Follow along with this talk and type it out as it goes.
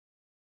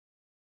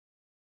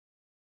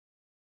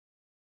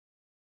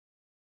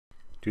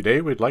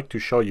Today we'd like to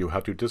show you how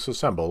to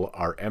disassemble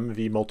our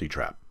MV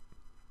multitrap.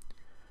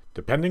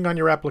 Depending on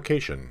your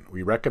application,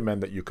 we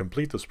recommend that you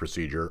complete this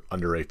procedure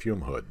under a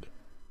fume hood.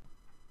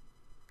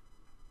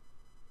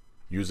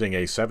 Using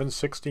a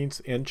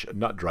 7/16 inch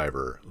nut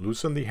driver,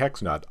 loosen the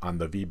hex nut on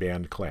the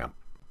V-band clamp.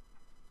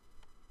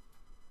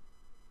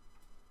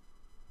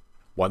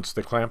 Once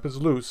the clamp is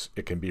loose,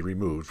 it can be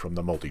removed from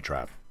the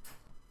multitrap.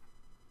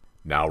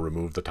 Now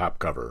remove the top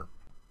cover.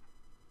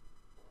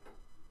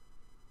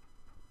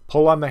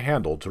 Pull on the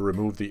handle to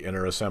remove the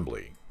inner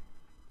assembly.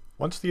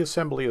 Once the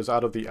assembly is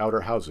out of the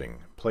outer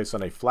housing, place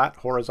on a flat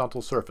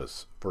horizontal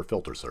surface for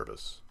filter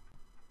service.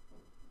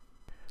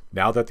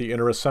 Now that the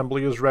inner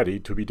assembly is ready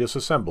to be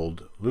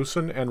disassembled,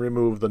 loosen and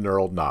remove the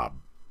knurled knob.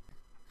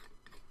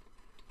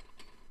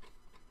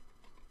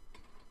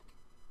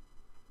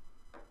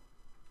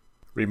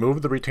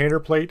 Remove the retainer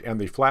plate and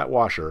the flat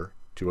washer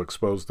to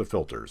expose the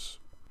filters.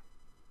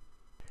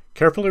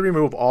 Carefully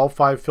remove all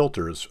 5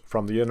 filters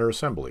from the inner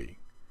assembly.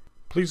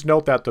 Please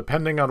note that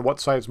depending on what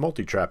size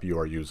multitrap you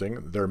are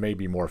using, there may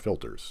be more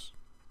filters.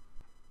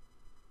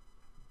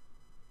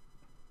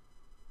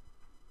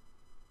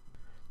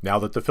 Now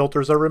that the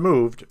filters are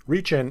removed,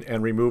 reach in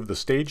and remove the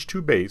Stage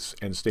 2 base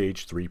and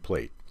Stage 3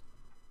 plate.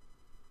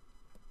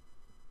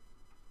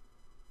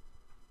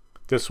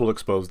 This will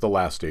expose the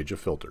last stage of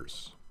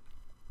filters.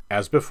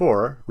 As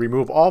before,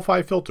 remove all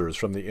 5 filters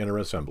from the inner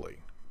assembly.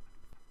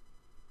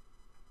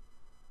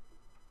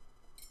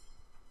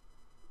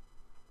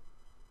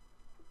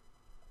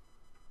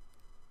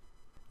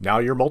 Now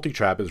your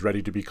multitrap is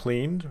ready to be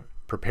cleaned,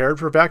 prepared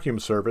for vacuum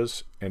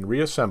service, and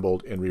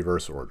reassembled in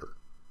reverse order.